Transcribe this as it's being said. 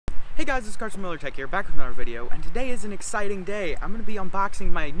Hey guys, it's Carson Tech here, back with another video, and today is an exciting day. I'm going to be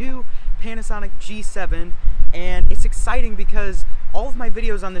unboxing my new Panasonic G7, and it's exciting because all of my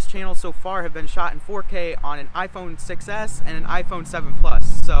videos on this channel so far have been shot in 4K on an iPhone 6s and an iPhone 7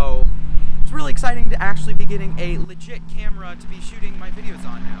 Plus, so it's really exciting to actually be getting a legit camera to be shooting my videos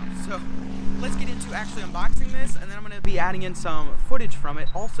on now. So let's get into actually unboxing this, and then I'm going to be adding in some footage from it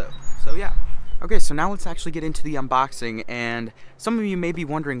also, so yeah. Okay, so now let's actually get into the unboxing, and some of you may be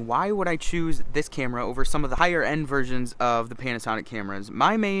wondering, why would I choose this camera over some of the higher end versions of the Panasonic cameras?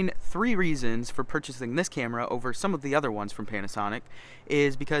 My main 3 reasons for purchasing this camera over some of the other ones from Panasonic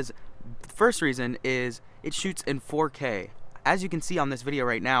is because the first reason is it shoots in 4K. As you can see on this video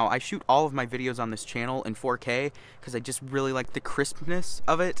right now, I shoot all of my videos on this channel in 4K because I just really like the crispness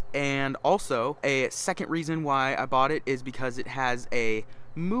of it, and also a second reason why I bought it is because it has a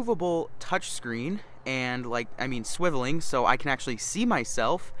movable touchscreen and swiveling, so I can actually see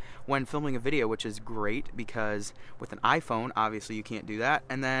myself when filming a video, which is great because with an iPhone obviously you can't do that.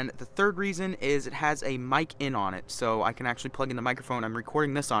 And then the third reason is it has a mic in on it, so I can actually plug in the microphone I'm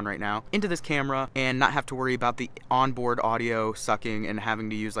recording this on right now into this camera and not have to worry about the onboard audio sucking and having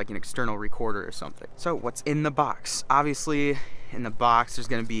to use like an external recorder or something. So what's in the box? Obviously in the box there's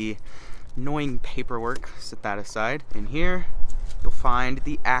going to be annoying paperwork. Set that aside. In here you'll find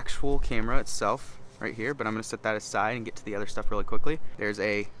the actual camera itself right here, but I'm going to set that aside and get to the other stuff really quickly. There's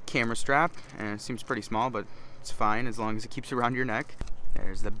a camera strap, and it seems pretty small, but it's fine as long as it keeps around your neck.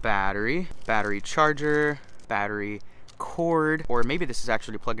 There's the battery charger, battery cord, or maybe this is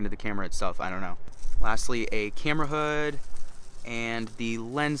actually plugged into the camera itself, I don't know. Lastly, a camera hood and the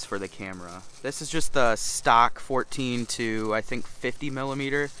lens for the camera. This is just the stock 14 to I think 50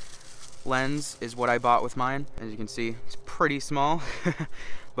 millimeter lens is what I bought with mine. As you can see, it's pretty small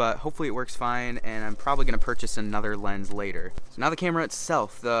but hopefully it works fine, and I'm probably going to purchase another lens later. So now the camera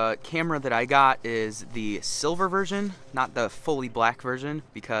itself. The camera that I got is the silver version, not the fully black version,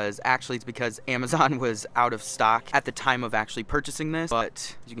 because actually it's because Amazon was out of stock at the time of actually purchasing this,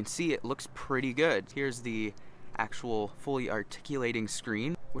 but as you can see it looks pretty good. Here's the actual fully articulating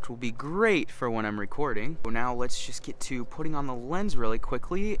screen, which will be great for when I'm recording. So now let's just get to putting on the lens really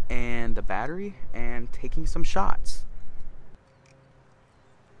quickly and the battery and taking some shots.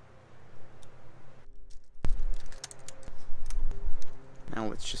 Now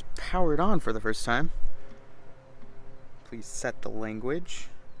let's just power it on for the first time. Please set the language.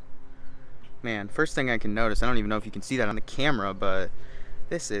 Man, first thing I can notice, I don't even know if you can see that on the camera, but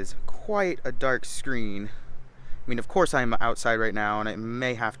this is quite a dark screen. I mean, of course I'm outside right now and I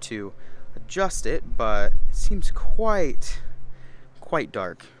may have to adjust it, but it seems quite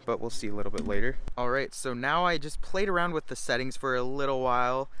dark, but we'll see a little bit later. Alright, so now I just played around with the settings for a little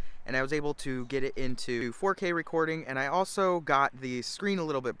while and I was able to get it into 4K recording, and I also got the screen a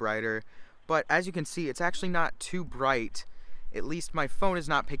little bit brighter, but as you can see it's actually not too bright. At least my phone is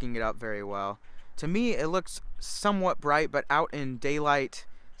not picking it up very well. To me it looks somewhat bright, but out in daylight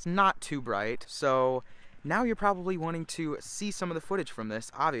it's not too bright. So now you're probably wanting to see some of the footage from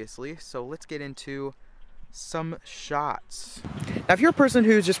this, obviously, so let's get into some shots. Now if you're a person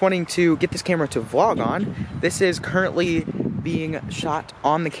who's just wanting to get this camera to vlog on, this is currently being shot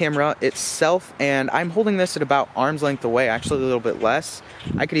on the camera itself, and I'm holding this at about arm's length away, actually a little bit less.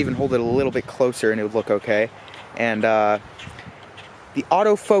 I could even hold it a little bit closer and it would look okay. And the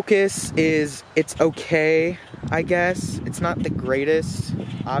autofocus it's okay, I guess. It's not the greatest,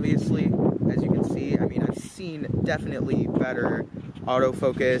 obviously, as you can see. I mean, I've seen definitely better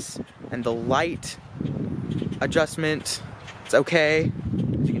autofocus, and the light adjustment, it's okay.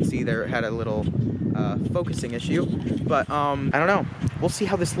 As you can see there, it had a little focusing issue, but I don't know. We'll see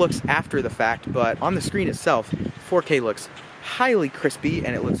how this looks after the fact, but on the screen itself, 4K looks highly crispy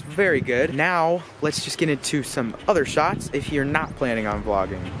and it looks very good. Now, let's just get into some other shots if you're not planning on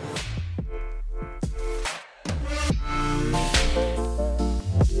vlogging.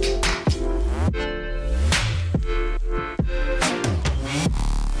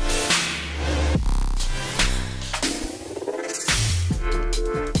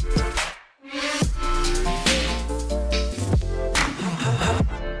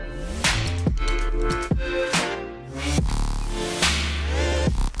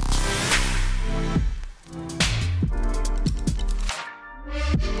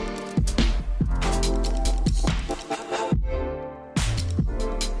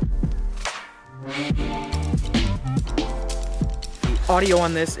 Audio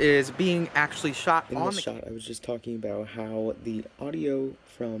on this is being actually shot on the shot. I was just talking about how the audio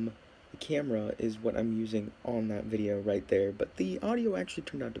from the camera is what I'm using on that video right there, but the audio actually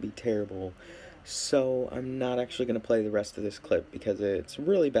turned out to be terrible. so I'm not actually going to play the rest of this clip because it's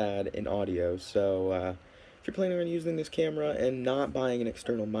really bad in audio. So if you're planning on using this camera and not buying an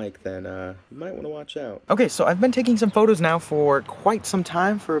external mic, then you might want to watch out. Okay, so I've been taking some photos now for quite some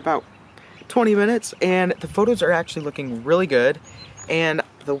time, for about 20 minutes, and the photos are actually looking really good. And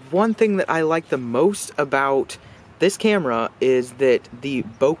the one thing that I like the most about this camera is that the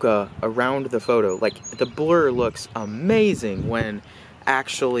bokeh around the photo, like the blur looks amazing when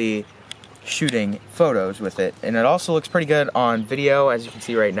actually shooting photos with it. And it also looks pretty good on video. As you can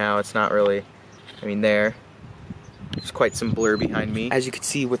see right now, it's not really, I mean, there's quite some blur behind me. As you can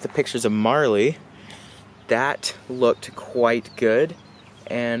see with the pictures of Marley, that looked quite good.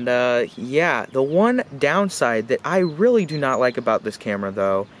 And yeah, the one downside that I really do not like about this camera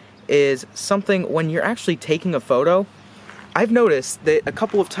though is something when you're actually taking a photo. I've noticed that a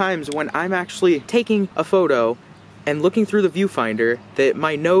couple of times when I'm actually taking a photo and looking through the viewfinder, that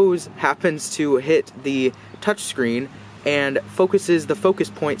my nose happens to hit the touchscreen and focuses the focus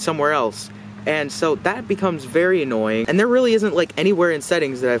point somewhere else. And so that becomes very annoying. And there really isn't like anywhere in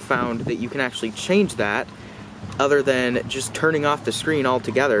settings that I've found that you can actually change that, other than just turning off the screen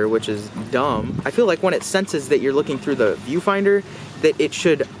altogether, which is dumb. I feel like when it senses that you're looking through the viewfinder, that it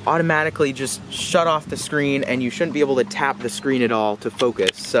should automatically just shut off the screen and you shouldn't be able to tap the screen at all to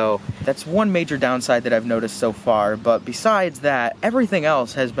focus. So that's one major downside that I've noticed so far. But besides that, everything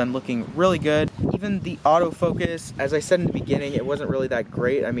else has been looking really good. Even the autofocus, as I said in the beginning, it wasn't really that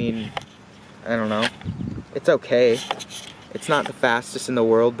great. I mean, I don't know. It's okay. It's not the fastest in the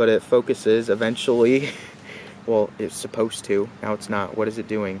world, but it focuses eventually. Well, it's supposed to. Now it's not. What is it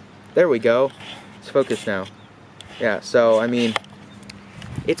doing? There we go. It's focused now. Yeah, so, I mean,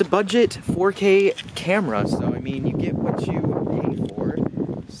 it's a budget 4K camera, so, I mean, you get what you pay for.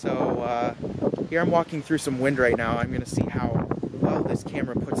 So, here I'm walking through some wind right now. I'm going to see how well this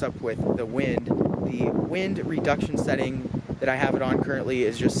camera puts up with the wind. The wind reduction setting that I have it on currently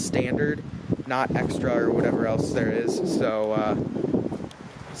is just standard, not extra or whatever else there is. So,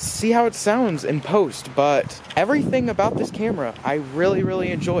 see how it sounds in post, but everything about this camera I really,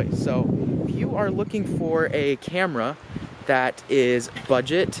 really enjoy. So if you are looking for a camera that is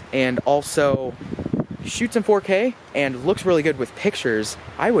budget and also shoots in 4K and looks really good with pictures,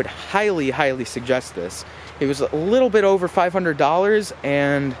 I would highly, highly suggest this. It was a little bit over $500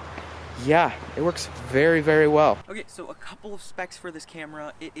 and yeah, it works very, very well. Okay, so a couple of specs for this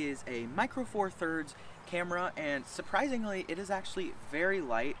camera. It is a micro four thirds camera, and surprisingly it is actually very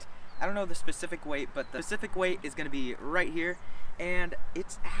light. I don't know the specific weight, but the specific weight is going to be right here, and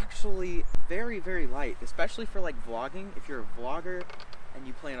it's actually very, very light, especially for like vlogging. If you're a vlogger and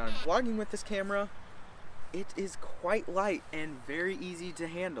you plan on vlogging with this camera, it is quite light and very easy to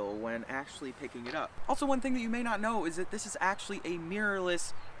handle when actually picking it up. Also, one thing that you may not know is that this is actually a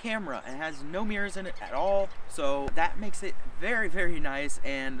mirrorless camera and has no mirrors in it at all, so that makes it very, very nice,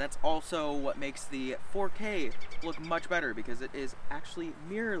 and that's also what makes the 4K look much better because it is actually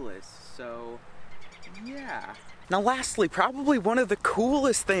mirrorless. So yeah. Now lastly, probably one of the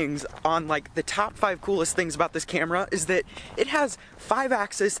coolest things on like the top 5 coolest things about this camera is that it has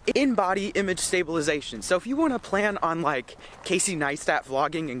 5-axis in-body image stabilization. So if you want to plan on like Casey Neistat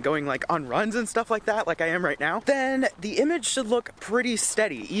vlogging and going like on runs and stuff like that, like I am right now, then the image should look pretty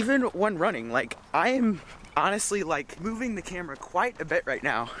steady even when running. Like I am honestly like moving the camera quite a bit right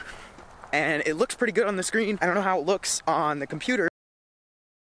now and it looks pretty good on the screen. I don't know how it looks on the computer,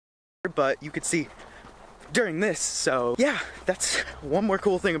 but you could see during this. So yeah, that's one more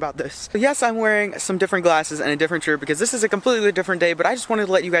cool thing about this. So yes, I'm wearing some different glasses and a different shirt because this is a completely different day, but I just wanted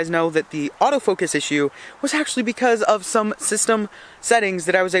to let you guys know that the autofocus issue was actually because of some system settings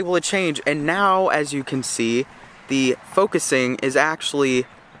that I was able to change, and now as you can see, the focusing is actually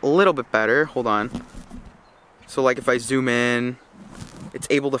a little bit better. Hold on. So like if I zoom in, it's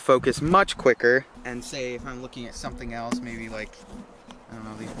able to focus much quicker, and say if I'm looking at something else, maybe like, I don't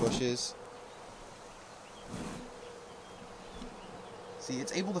know, these bushes. See,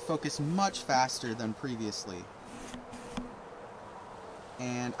 it's able to focus much faster than previously.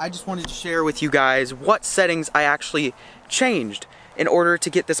 And I just wanted to share with you guys what settings I actually changed in order to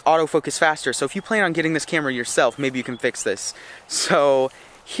get this autofocus faster. So if you plan on getting this camera yourself, maybe you can fix this. So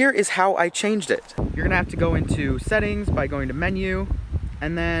here is how I changed it. You're gonna have to go into settings by going to menu,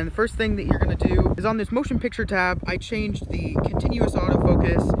 and then the first thing that you're gonna do is on this motion picture tab, I changed the continuous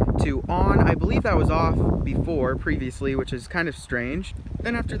autofocus to on. I believe that was off before previously, which is kind of strange.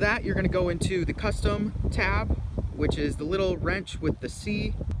 Then after that, you're gonna go into the custom tab, which is the little wrench with the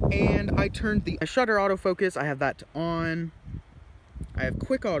C, and I turned the shutter autofocus, I have that to on. I have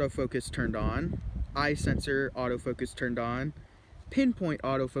quick autofocus turned on, eye sensor autofocus turned on, pinpoint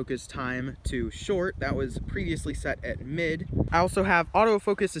autofocus time to short. That was previously set at mid. I also have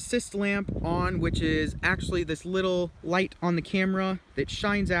autofocus assist lamp on, which is actually this little light on the camera that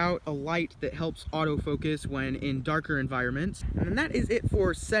shines out a light that helps autofocus when in darker environments. And that is it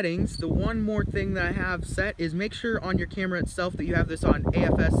for settings. The one more thing that I have set is make sure on your camera itself that you have this on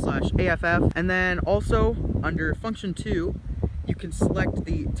AFS/AFF, and then also under function 2 you can select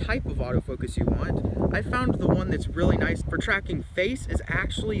the type of autofocus you want. I found the one that's really nice for tracking face is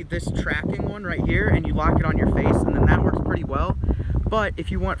actually this tracking one right here, and you lock it on your face and then that works pretty well. But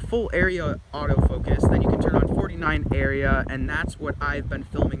if you want full area autofocus, then you can turn on 49 area, and that's what I've been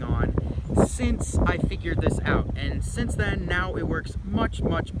filming on since I figured this out. And since then, now it works much,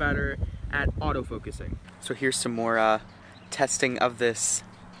 much better at autofocusing. So here's some more testing of this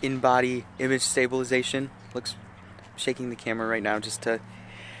in-body image stabilization. Looks, shaking the camera right now just to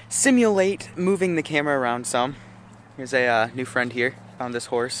simulate moving the camera around some. Here's a new friend here, found this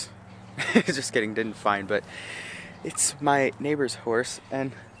horse. Just kidding, didn't find, but it's my neighbor's horse,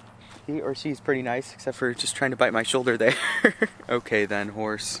 and he or she's pretty nice, except for just trying to bite my shoulder there. Okay then,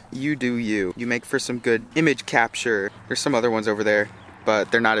 horse. You do you. You make for some good image capture. There's some other ones over there,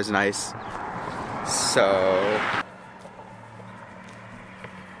 but they're not as nice.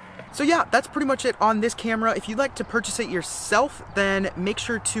 So yeah, that's pretty much it on this camera. If you'd like to purchase it yourself, then make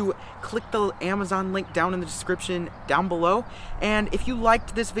sure to click the Amazon link down in the description down below. And if you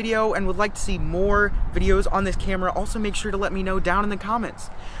liked this video and would like to see more videos on this camera, also make sure to let me know down in the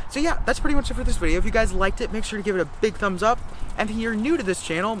comments. So yeah, that's pretty much it for this video. If you guys liked it, make sure to give it a big thumbs up. And if you're new to this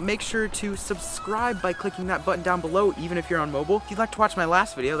channel, make sure to subscribe by clicking that button down below, even if you're on mobile. If you'd like to watch my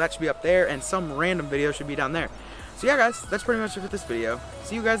last video, that should be up there, and some random video should be down there. So yeah guys, that's pretty much it for this video.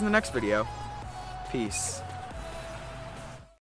 See you guys in the next video. Peace.